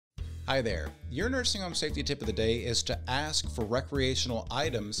Hi there. Your nursing home safety tip of the day is to ask for recreational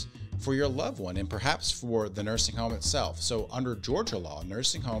items for your loved one and perhaps for the nursing home itself. So under Georgia law,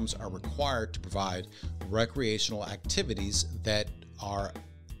 nursing homes are required to provide recreational activities that are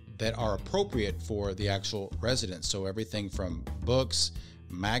appropriate for the actual residents. So everything from books,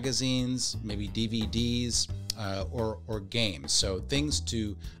 magazines, maybe DVDs, or games. So things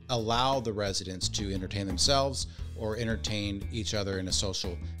to allow the residents to entertain themselves or entertain each other in a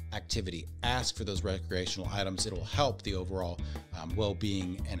social activity. Ask for those recreational items. It'll help the overall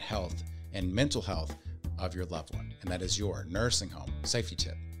well-being and health and mental health of your loved one. And that is your nursing home safety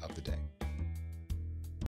tip of the day.